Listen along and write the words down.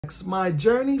My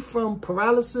journey from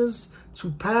paralysis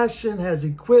to passion has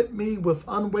equipped me with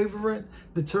unwavering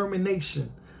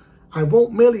determination. I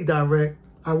won't merely direct,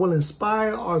 I will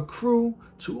inspire our crew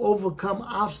to overcome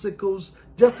obstacles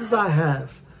just as I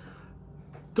have.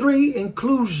 3,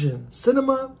 inclusion.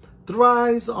 Cinema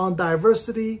thrives on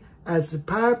diversity. As a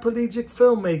paraplegic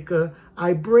filmmaker,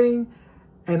 I bring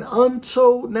an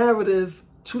untold narrative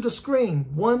to the screen,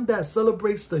 one that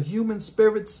celebrates the human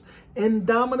spirit's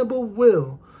indomitable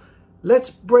will.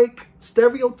 Let's break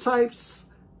stereotypes,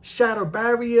 shatter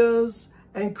barriers,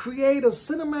 and create a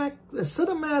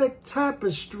cinematic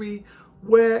tapestry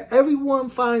where everyone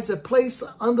finds a place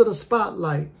under the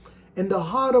spotlight. In the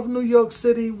heart of New York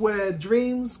City, where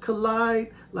dreams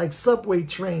collide like subway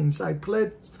trains, I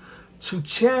pledge to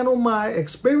channel my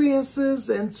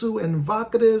experiences into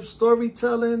evocative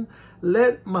storytelling.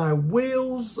 Let my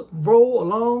wheels roll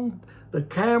along the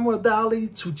camera dolly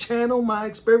to channel my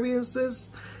experiences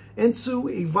into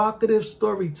evocative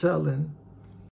storytelling.